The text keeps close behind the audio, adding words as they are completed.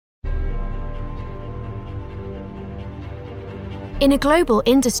In a global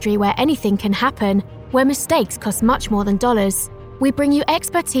industry where anything can happen, where mistakes cost much more than dollars, we bring you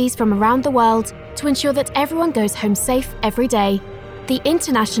expertise from around the world to ensure that everyone goes home safe every day. The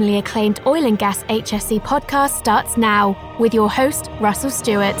internationally acclaimed Oil and Gas HSE podcast starts now with your host, Russell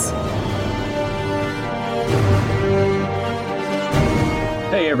Stewart.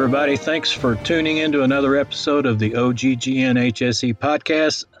 Hey everybody, thanks for tuning in to another episode of the OGHSE126 HSE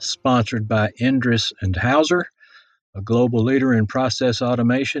podcast, sponsored by Endress & Hauser, a global leader in process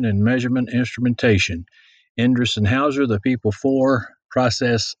automation and measurement instrumentation. Endress & Hauser, the people for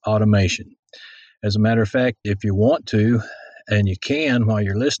process automation. As a matter of fact, if you want to, and you can while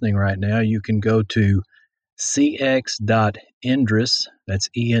you're listening right now, you can go to cx.endress, that's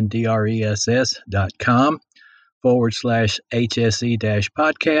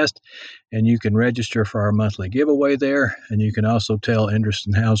endress.com/HSE-podcast, and you can register for our monthly giveaway there, and you can also tell Endress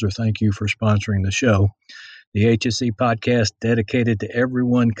 & Hauser thank you for sponsoring the show. The HSE podcast dedicated to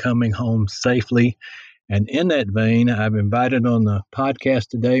everyone coming home safely. And in that vein, I've invited on the podcast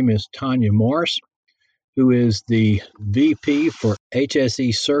today Ms. Tanya Morris, who is the VP for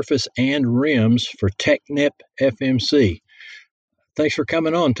HSE Surface and Rims for TechnipFMC. Thanks for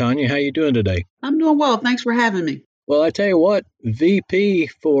coming on, Tanya. How you doing today? I'm doing well. Thanks for having me. Well, I tell you what, VP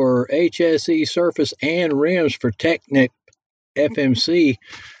for HSE Surface and Rims for TechnipFMC,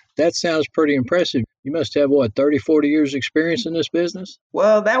 that sounds pretty impressive. You must have, 30, 40 years experience in this business?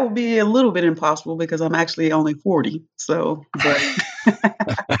 Well, that would be a little bit impossible because I'm actually only 40. So, but...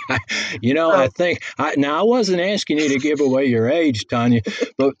 I wasn't asking you to give away your age, Tanya,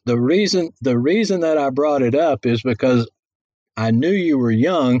 but the reason that I brought it up is because I knew you were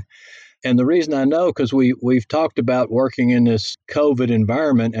young. And the reason I know, because we've talked about working in this COVID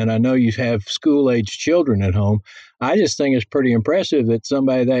environment, and I know you have school-age children at home. I just think it's pretty impressive that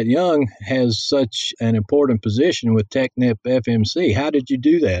somebody that young has such an important position with TechnipFMC. How did you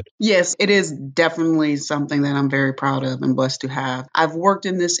do that? Yes, it is definitely something that I'm very proud of and blessed to have. I've worked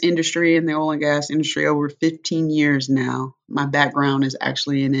in this industry, in the oil and gas industry, over 15 years now. My background is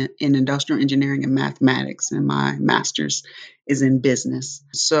actually in industrial engineering and mathematics, and my master's is in business.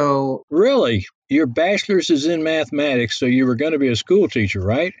 So really, your bachelor's is in mathematics, so you were going to be a school teacher,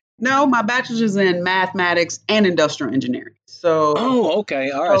 right? No, my bachelor's is in mathematics and industrial engineering. So okay,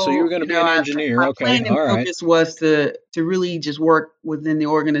 all right. So you were going to be an engineer. My plan and focus was to really just work within the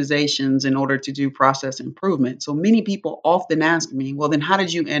organizations in order to do process improvement. So many people often ask me, well, then how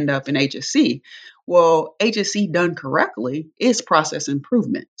did you end up in HSE? Well, HSE done correctly is process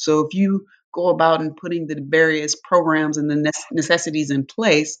improvement. So if you go about and putting the various programs and the necessities in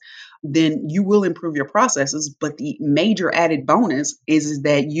place, then you will improve your processes. But the major added bonus is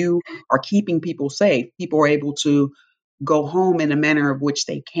that you are keeping people safe. People are able to go home in a manner of which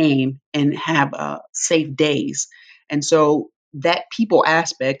they came and have safe days. And so that people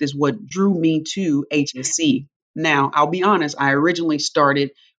aspect is what drew me to HSE. Now, I'll be honest, I originally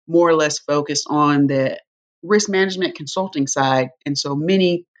started more or less focused on the risk management consulting side. And so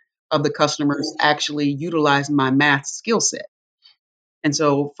many of the customers actually utilized my math skill set. And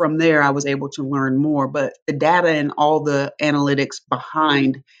so from there, I was able to learn more. But the data and all the analytics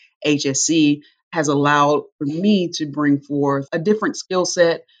behind HSE has allowed for me to bring forth a different skill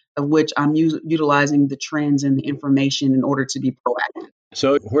set of which I'm utilizing the trends and the information in order to be proactive.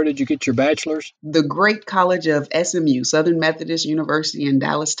 So where did you get your bachelor's? The great college of SMU, Southern Methodist University in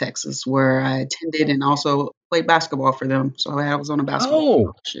Dallas, Texas, where I attended and also played basketball for them. So I was on a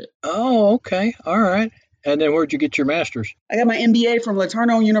basketball scholarship. Oh, okay. All right. And then where'd you get your master's? I got my MBA from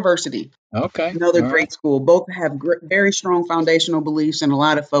LeTourneau University. Okay. Another great school. Both have very strong foundational beliefs and a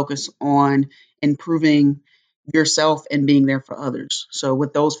lot of focus on improving yourself and being there for others. So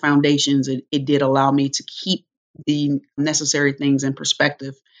with those foundations, it did allow me to keep the necessary things in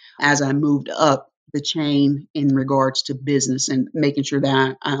perspective as I moved up the chain in regards to business and making sure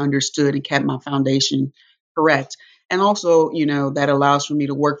that I understood and kept my foundation correct. And also, that allows for me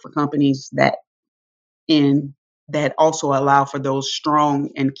to work for companies that also allow for those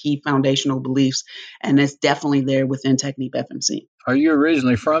strong and key foundational beliefs. And it's definitely there within TechnipFMC. Are you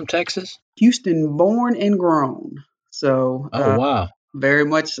originally from Texas? Houston, born and grown. So, wow. Very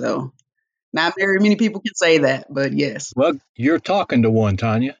much so. Not very many people can say that, but yes. Well, you're talking to one,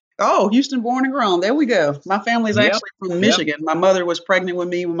 Tanya. Oh, Houston, born and grown. There we go. My family's actually from Michigan. My mother was pregnant with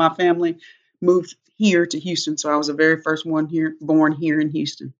me when my family moved here to Houston. So I was the very first one born here in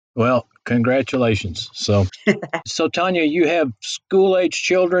Houston. Well, congratulations. So Tanya, you have school-age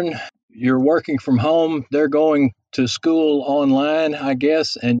children. You're working from home. They're going to school online, I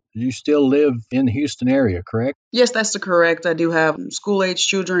guess, and you still live in the Houston area, correct? Yes, that's correct. I do have school-age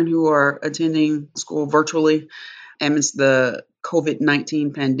children who are attending school virtually. And it's the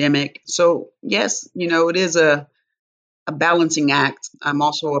COVID-19 pandemic. So yes, it is a balancing act. I'm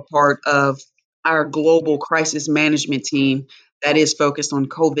also a part of our global crisis management team that is focused on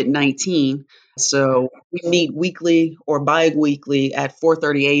COVID-19. So we meet weekly or bi-weekly at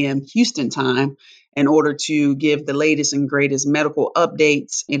 4:30 a.m. Houston time in order to give the latest and greatest medical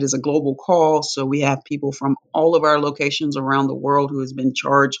updates. It is a global call, so we have people from all of our locations around the world who has been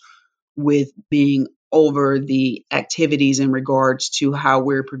charged with being over the activities in regards to how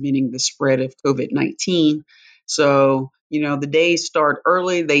we're preventing the spread of COVID-19. So, the days start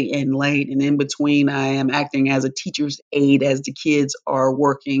early, they end late, and in between, I am acting as a teacher's aide as the kids are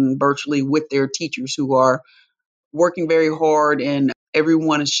working virtually with their teachers who are working very hard, and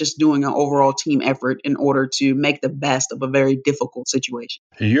everyone is just doing an overall team effort in order to make the best of a very difficult situation.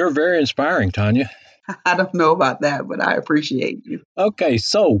 You're very inspiring, Tanya. I don't know about that, but I appreciate you. Okay,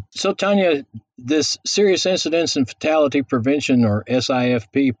 so Tanya, this Serious Incidents and Fatality Prevention, or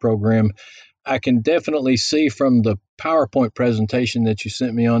SIFP program, I can definitely see from the PowerPoint presentation that you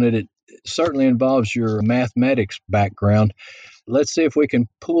sent me on it, it certainly involves your mathematics background. Let's see if we can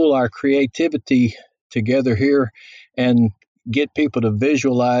pool our creativity together here and get people to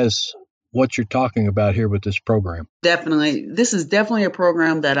visualize what you're talking about here with this program. Definitely. This is definitely a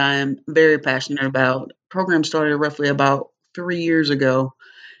program that I am very passionate about. Program started roughly about 3 years ago,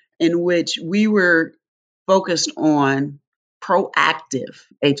 in which we were focused on proactive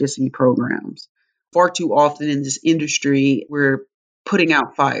HSE programs. Far too often in this industry, we're putting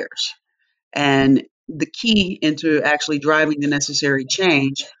out fires. And the key into actually driving the necessary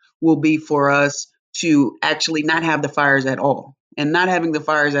change will be for us to actually not have the fires at all. And not having the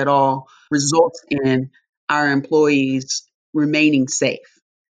fires at all results in our employees remaining safe.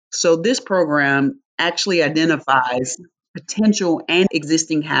 So this program actually identifies potential and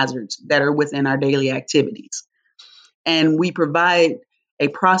existing hazards that are within our daily activities. And we provide a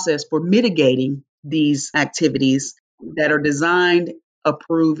process for mitigating these activities that are designed,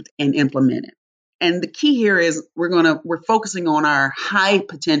 approved, and implemented. And the key here is we're focusing on our high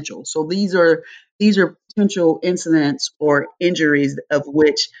potential. So these are potential incidents or injuries of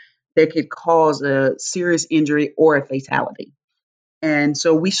which they could cause a serious injury or a fatality. And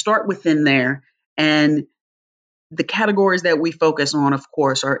so we start within there, and the categories that we focus on, of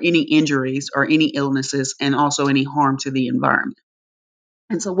course, are any injuries or any illnesses and also any harm to the environment.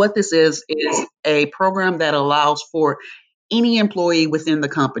 And so what this is a program that allows for any employee within the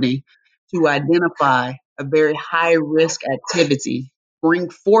company to identify a very high risk activity, bring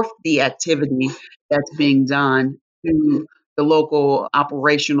forth the activity that's being done to the local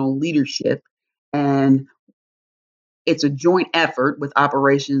operational leadership, and it's a joint effort with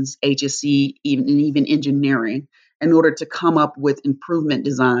operations, HSE, even engineering, in order to come up with improvement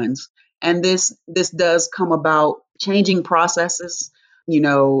designs. And this does come about changing processes.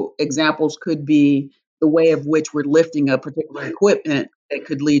 Examples could be the way of which we're lifting a particular equipment that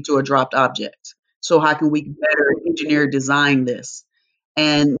could lead to a dropped object. So how can we better engineer design this?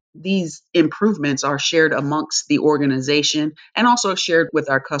 And these improvements are shared amongst the organization and also shared with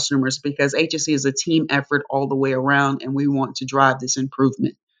our customers, because HSE is a team effort all the way around, and we want to drive this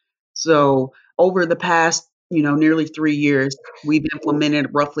improvement. So over the past, nearly 3 years, we've implemented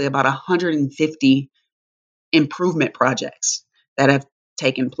roughly about 150 improvement projects that have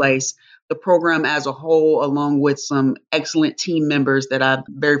taken place. The program as a whole, along with some excellent team members that I'm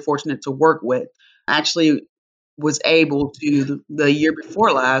very fortunate to work with, actually was able to, the year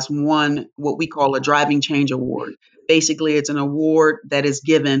before last, won what we call a Driving Change Award. Basically, it's an award that is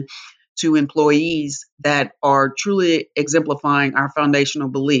given to employees that are truly exemplifying our foundational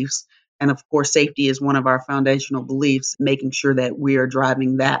beliefs. And of course, safety is one of our foundational beliefs, making sure that we are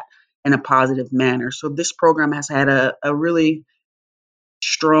driving that in a positive manner. So this program has had a really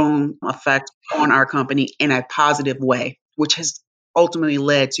strong effect on our company in a positive way, which has ultimately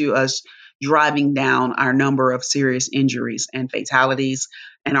led to us driving down our number of serious injuries and fatalities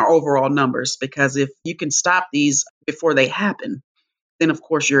and our overall numbers. Because if you can stop these before they happen, then of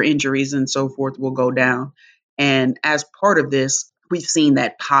course your injuries and so forth will go down. And as part of this, we've seen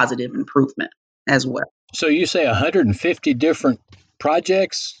that positive improvement as well. So you say 150 different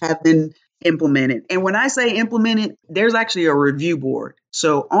projects have been implemented. And when I say implemented, there's actually a review board.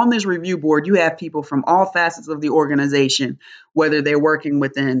 So on this review board, you have people from all facets of the organization, whether they're working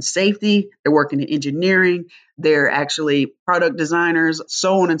within safety, they're working in engineering, they're actually product designers,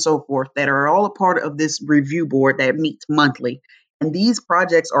 so on and so forth, that are all a part of this review board that meets monthly. And these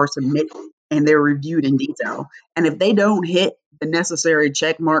projects are submitted and they're reviewed in detail. And if they don't hit the necessary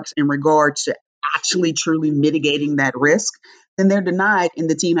check marks in regards to actually truly mitigating that risk, then they're denied, and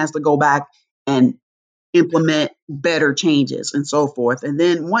the team has to go back and implement better changes and so forth. And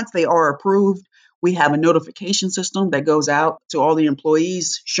then once they are approved, we have a notification system that goes out to all the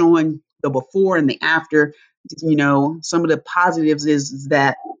employees showing the before and the after. Some of the positives is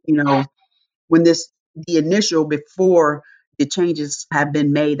that, when the initial before the changes have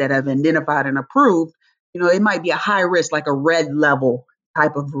been made that have identified and approved, it might be a high risk, like a red level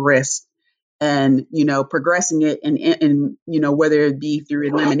type of risk. And, progressing it and, whether it be through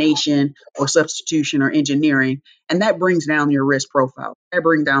elimination or substitution or engineering, and that brings down your risk profile. That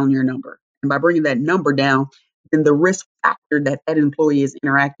brings down your number. And by bringing that number down, then the risk factor that that employee is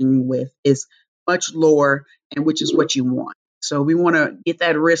interacting with is much lower, and which is what you want. So we want to get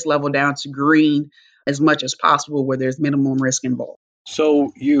that risk level down to green as much as possible where there's minimum risk involved.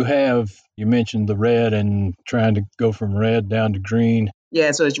 So you mentioned the red and trying to go from red down to green.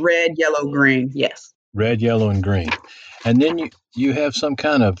 Yeah, so it's red, yellow, green. Yes. Red, yellow, and green. And then you have some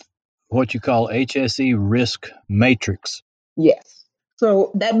kind of what you call HSE risk matrix. Yes.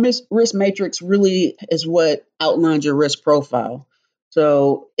 So that risk matrix really is what outlines your risk profile.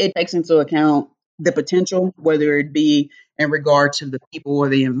 So it takes into account the potential, whether it be in regard to the people or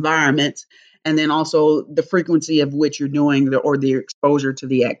the environment, and then also the frequency of which you're doing or the exposure to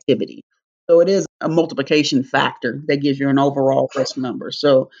the activity. So it is a multiplication factor that gives you an overall risk number.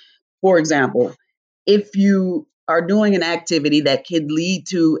 So, for example, if you are doing an activity that could lead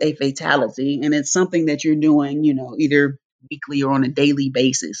to a fatality and it's something that you're doing, either weekly or on a daily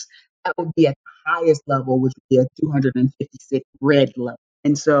basis, that would be at the highest level, which would be a 256 red level.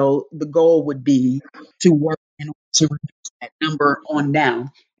 And so the goal would be to work in order to reduce that number on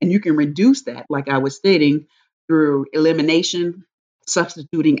down. And you can reduce that, like I was stating, through elimination,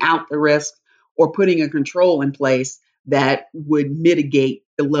 substituting out the risk, or putting a control in place that would mitigate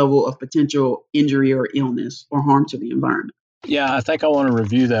the level of potential injury or illness or harm to the environment. Yeah, I think I want to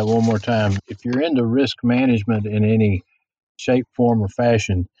review that one more time. If you're into risk management in any shape, form, or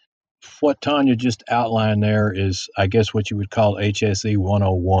fashion, what Tanya just outlined there is, I guess, what you would call HSE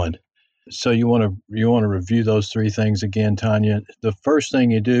 101. So you want to review those three things again, Tanya. The first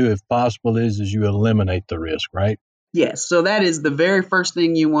thing you do, if possible, is you eliminate the risk, right? Yes. So that is the very first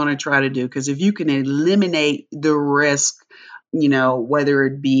thing you want to try to do, because if you can eliminate the risk, whether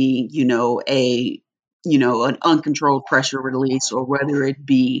it be, an uncontrolled pressure release, or whether it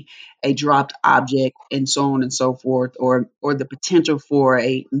be a dropped object and so on and so forth, or the potential for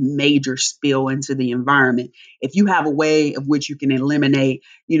a major spill into the environment. If you have a way of which you can eliminate,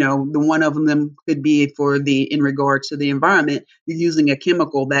 the one of them could be in regards to the environment, you're using a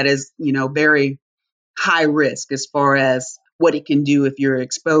chemical that is, very high risk as far as what it can do if you're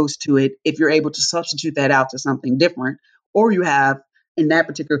exposed to it, if you're able to substitute that out to something different, or you have, in that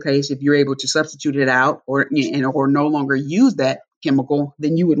particular case, if you're able to substitute it out or no longer use that chemical,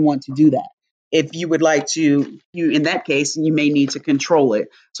 then you would want to do that. If you would like to, in that case, you may need to control it.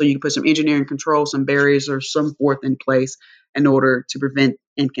 So you can put some engineering control, some barriers or some forth in place in order to prevent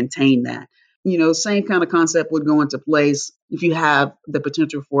and contain that. Same kind of concept would go into place if you have the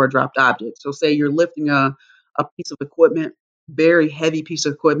potential for a dropped object. So say you're lifting a piece of equipment, very heavy piece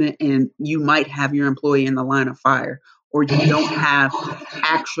of equipment, and you might have your employee in the line of fire, or you don't have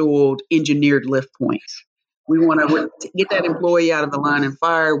actual engineered lift points. We want to get that employee out of the line of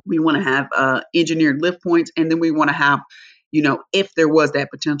fire. We want to have engineered lift points, and then we want to have, if there was that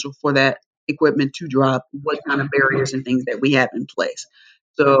potential for that equipment to drop, what kind of barriers and things that we have in place.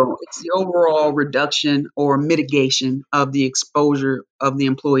 So it's the overall reduction or mitigation of the exposure of the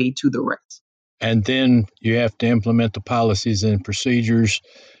employee to the risk. And then you have to implement the policies and procedures,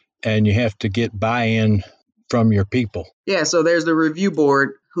 and you have to get buy-in from your people. Yeah, so there's the review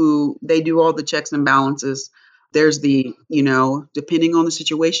board who they do all the checks and balances. There's the, depending on the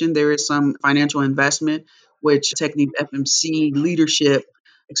situation, there is some financial investment, which TechnipFMC leadership,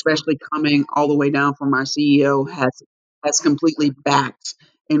 especially coming all the way down from our CEO, has completely backed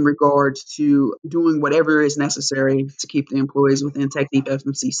in regards to doing whatever is necessary to keep the employees within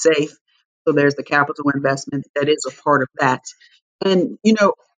TechnipFMC safe. So there's the capital investment that is a part of that. And,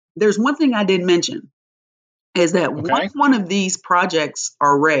 there's one thing I did mention is that once one of these projects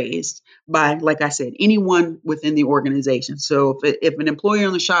are raised by, like I said, anyone within the organization. So if an employee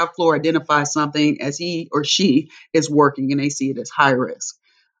on the shop floor identifies something as he or she is working and they see it as high risk,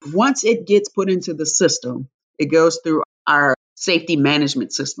 once it gets put into the system, it goes through our safety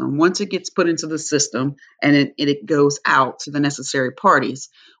management system. Once it gets put into the system and it goes out to the necessary parties,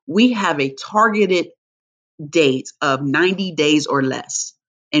 we have a targeted date of 90 days or less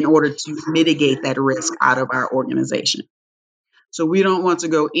in order to mitigate that risk out of our organization. So we don't want to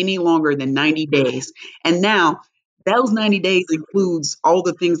go any longer than 90 days. And now Those 90 days includes all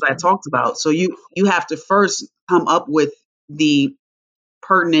the things I talked about. So you have to first come up with the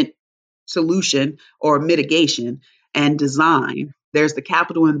pertinent solution or mitigation and design. There's the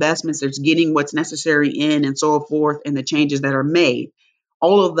capital investments, there's getting what's necessary in and so forth, and the changes that are made.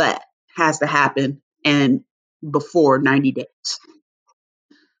 All of that has to happen and before 90 days.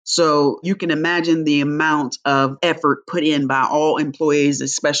 So you can imagine the amount of effort put in by all employees,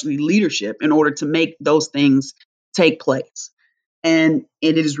 especially leadership, in order to make those things take place. And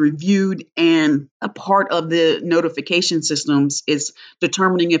it is reviewed, and a part of the notification systems is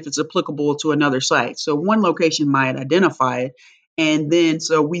determining if it's applicable to another site. So one location might identify it, and then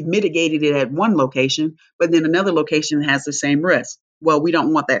so we've mitigated it at one location, but then another location has the same risk. Well, we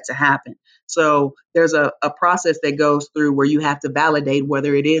don't want that to happen. So there's a process that goes through where you have to validate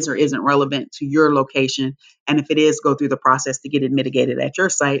whether it is or isn't relevant to your location. And if it is, go through the process to get it mitigated at your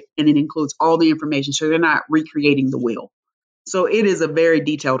site. And it includes all the information. So they're not recreating the wheel. So it is a very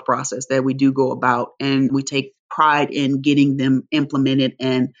detailed process that we do go about, and we take pride in getting them implemented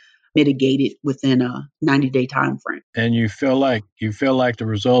and mitigated within a 90-day time frame. And you feel like the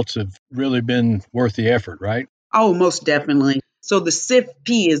results have really been worth the effort, right? Oh, most definitely. So the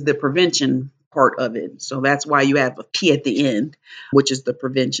SIF-P is the prevention part of it. So that's why you have a P at the end, which is the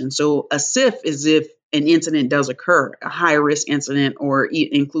prevention. So a SIF is if an incident does occur, a high risk incident or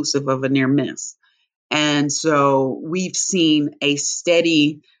inclusive of a near miss. And so we've seen a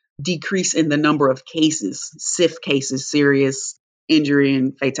steady decrease in the number of cases, SIF cases, serious injury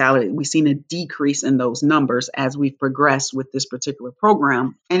and fatality. We've seen a decrease in those numbers as we've progressed with this particular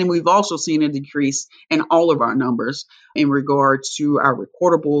program. And we've also seen a decrease in all of our numbers in regards to our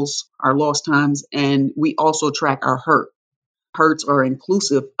recordables, our lost times, and we also track our hurt. Hurts are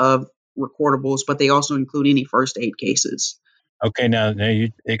inclusive of recordables, but they also include any first aid cases. Okay, now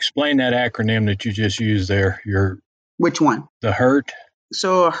you explain that acronym that you just used there. Which one? The HURT.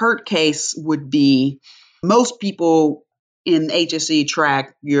 So a hurt case would be, most people in HSE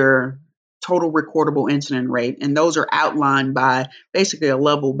track your total recordable incident rate, and those are outlined by basically a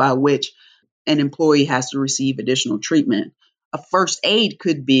level by which an employee has to receive additional treatment. A first aid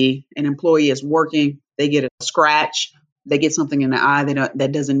could be an employee is working, they get a scratch, they get something in the eye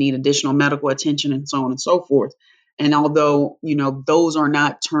that doesn't need additional medical attention, and so on and so forth. And although, those are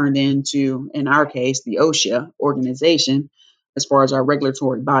not turned into, in our case, the OSHA organization, as far as our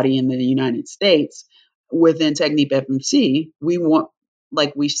regulatory body in the United States, within TechnipFMC, we want,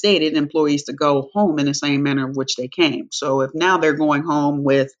 like we stated, employees to go home in the same manner in which they came. So if now they're going home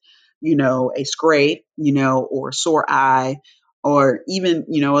with, a scrape, or a sore eye, or even,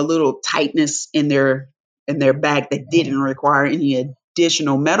 a little tightness in their back that didn't require any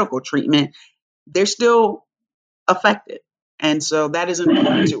additional medical treatment, they're still affected. And so that is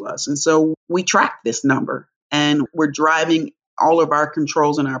important to us. And so we track this number, and we're driving all of our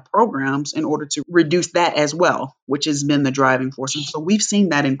controls in our programs in order to reduce that as well, which has been the driving force. And so we've seen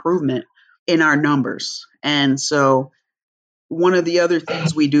that improvement in our numbers. And so one of the other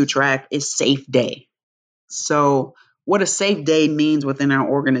things we do track is safe day. So what a safe day means within our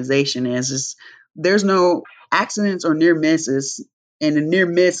organization is there's no accidents or near misses, and a near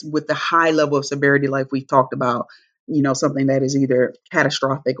miss with the high level of severity like we've talked about, something that is either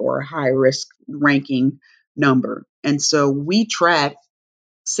catastrophic or a high risk ranking number. And so we track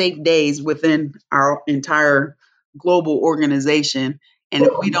safe days within our entire global organization. And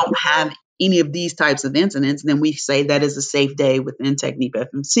if we don't have any of these types of incidents, then we say that is a safe day within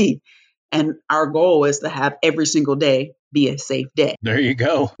TechnipFMC. And our goal is to have every single day be a safe day. There you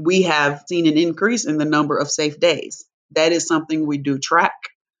go. We have seen an increase in the number of safe days. That is something we do track.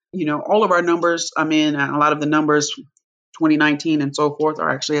 All of our numbers, a lot of the numbers, 2019 and so forth, are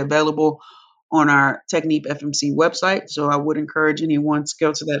actually available on our TechnipFMC website. So I would encourage anyone to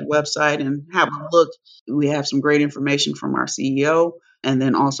go to that website and have a look. We have some great information from our CEO, and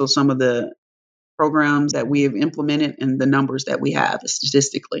then also some of the programs that we have implemented and the numbers that we have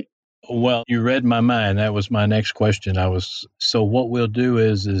statistically. Well, you read my mind. That was my next question. So what we'll do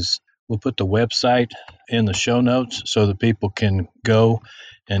is we'll put the website in the show notes so that people can go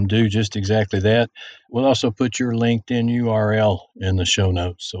and do just exactly that. We'll also put your LinkedIn URL in the show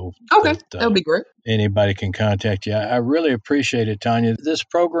notes. So okay, that'll be great. Anybody can contact you. I really appreciate it, Tanya. This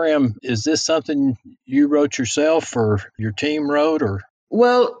program, is this something you wrote yourself or your team wrote, or?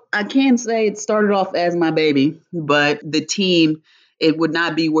 Well, I can say it started off as my baby, but the team, it would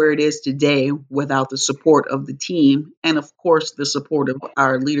not be where it is today without the support of the team and, of course, the support of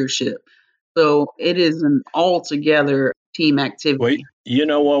our leadership. So it is an altogether team activity. Well, you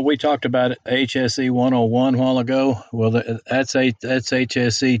know what? We talked about HSE 101 a while ago. Well, that's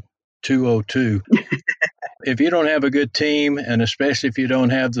HSE 202. If you don't have a good team, and especially if you don't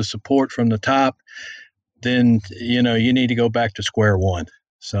have the support from the top, then, you need to go back to square one.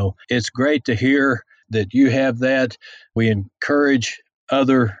 So it's great to hear that you have that. We encourage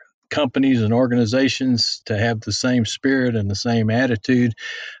other companies and organizations to have the same spirit and the same attitude.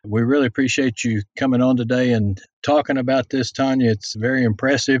 We really appreciate you coming on today and talking about this, Tanya. It's very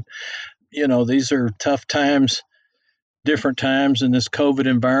impressive. These are tough times, different times in this COVID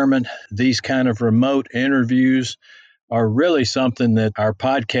environment. These kind of remote interviews are really something that our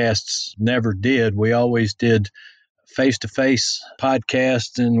podcasts never did. We always did face-to-face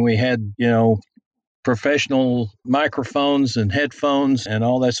podcasts, and we had, professional microphones and headphones and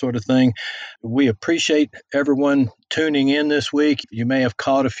all that sort of thing. We appreciate everyone tuning in this week. You may have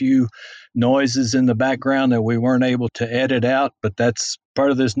caught a few noises in the background that we weren't able to edit out, but that's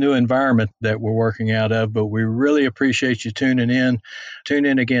part of this new environment that we're working out of. But we really appreciate you tuning in. Tune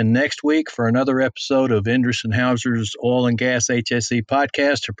in again next week for another episode of Endress & Hauser's Oil and Gas HSE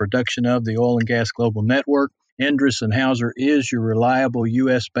podcast, a production of the Oil and Gas Global Network. Endress & Hauser is your reliable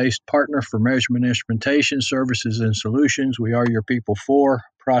U.S.-based partner for measurement instrumentation services and solutions. We are your people for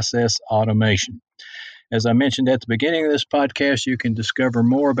process automation. As I mentioned at the beginning of this podcast, you can discover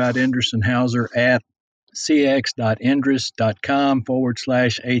more about Endress & Hauser at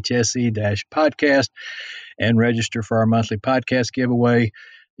cx.endress.com/HSE-podcast and register for our monthly podcast giveaway.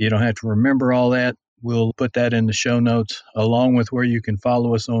 You don't have to remember all that. We'll put that in the show notes, along with where you can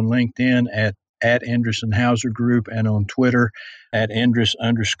follow us on LinkedIn at Endress & Hauser Group, and on Twitter at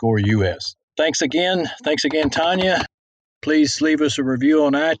Endress_US. Thanks again, Tanya. Please leave us a review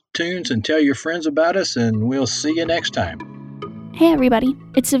on iTunes and tell your friends about us, and we'll see you next time. Hey everybody,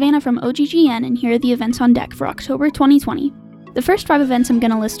 it's Savannah from OGGN, and here are the events on deck for October 2020. The first 5 events I'm going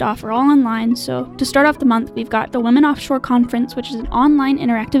to list off are all online, so to start off the month, we've got the Women Offshore Conference, which is an online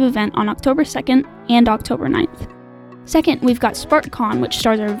interactive event on October 2nd and October 9th. Second, we've got SparkCon, which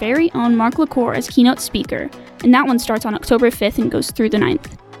stars our very own Mark LaCour as keynote speaker, and that one starts on October 5th and goes through the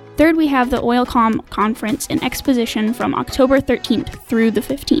 9th. Third, we have the OilCom Conference and Exposition from October 13th through the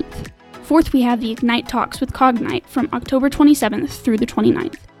 15th. Fourth, we have the Ignite Talks with Cognite from October 27th through the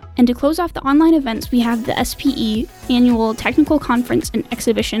 29th. And to close off the online events, we have the SPE Annual Technical Conference and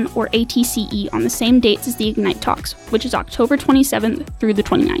Exhibition, or ATCE, on the same dates as the Ignite Talks, which is October 27th through the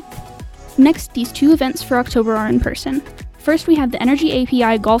 29th. Next, these 2 events for October are in person. First, we have the Energy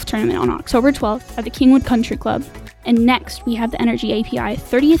API Golf Tournament on October 12th at the Kingwood Country Club. And next, we have the Energy API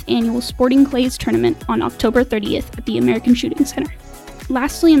 30th Annual Sporting Clays Tournament on October 30th at the American Shooting Center.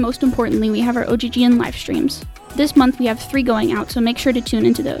 Lastly, and most importantly, we have our OGGN live streams. This month, we have 3 going out, so make sure to tune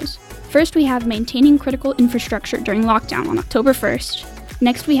into those. First, we have Maintaining Critical Infrastructure During Lockdown on October 1st.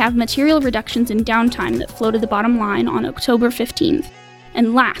 Next, we have Material Reductions in Downtime That Flow to the Bottom Line on October 15th.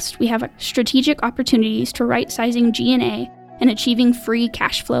 And last, we have Strategic Opportunities to Right-Sizing G&A and Achieving Free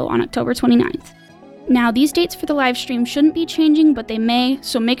Cash Flow on October 29th. Now, these dates for the live stream shouldn't be changing, but they may,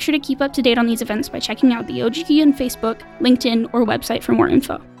 so make sure to keep up to date on these events by checking out the OGGN Facebook, LinkedIn, or website for more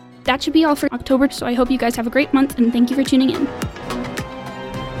info. That should be all for October, so I hope you guys have a great month, and thank you for tuning in.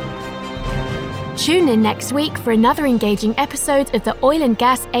 Tune in next week for another engaging episode of the Oil and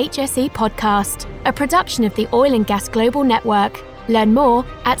Gas HSE podcast, a production of the Oil and Gas Global Network. Learn more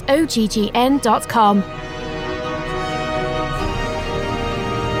at OGGN.com.